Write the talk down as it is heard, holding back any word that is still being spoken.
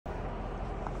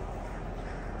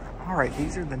All right,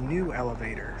 these are the new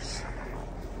elevators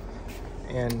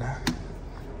in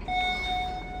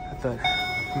the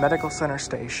Medical Center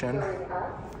Station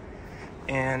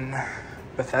in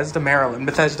Bethesda, Maryland.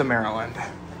 Bethesda, Maryland.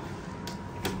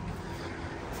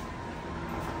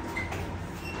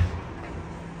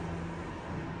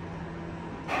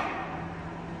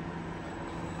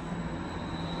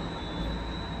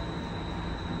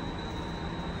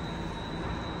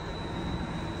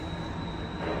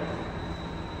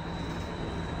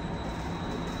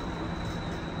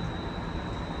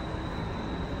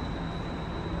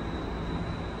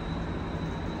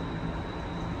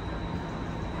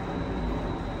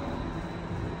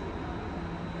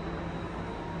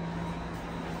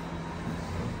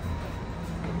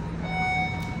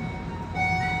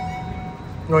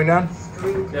 Going down?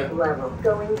 Street level.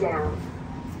 Going down.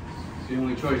 It's the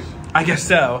only choice. I guess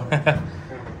so.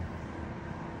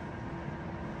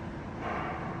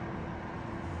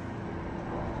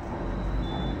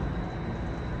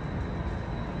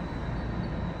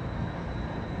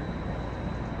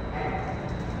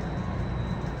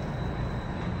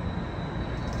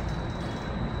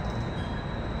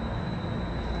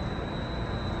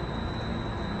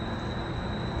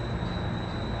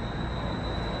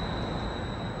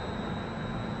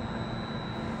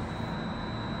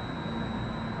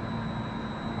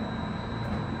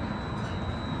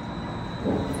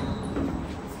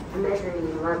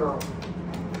 Measuring level.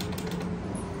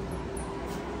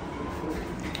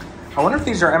 I wonder if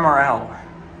these are MRL.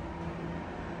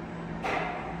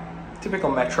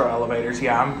 Typical metro elevators.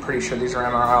 Yeah, I'm pretty sure these are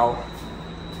MRL.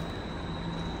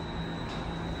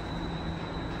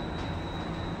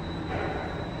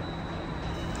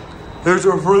 There's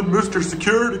our friend Mr.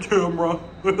 Security Camera.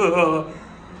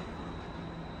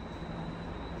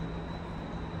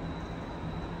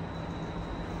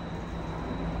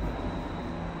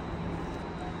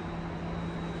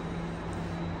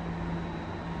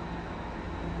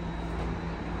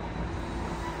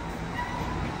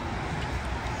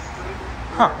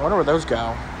 Huh, I wonder where those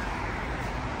go.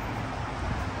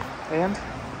 And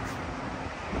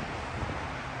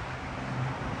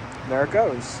there it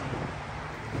goes.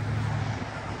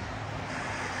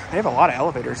 They have a lot of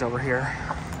elevators over here.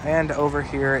 And over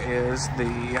here is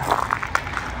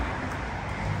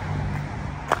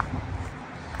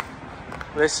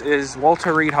this is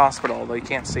Walter Reed Hospital, though you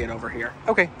can't see it over here.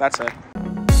 Okay, that's it.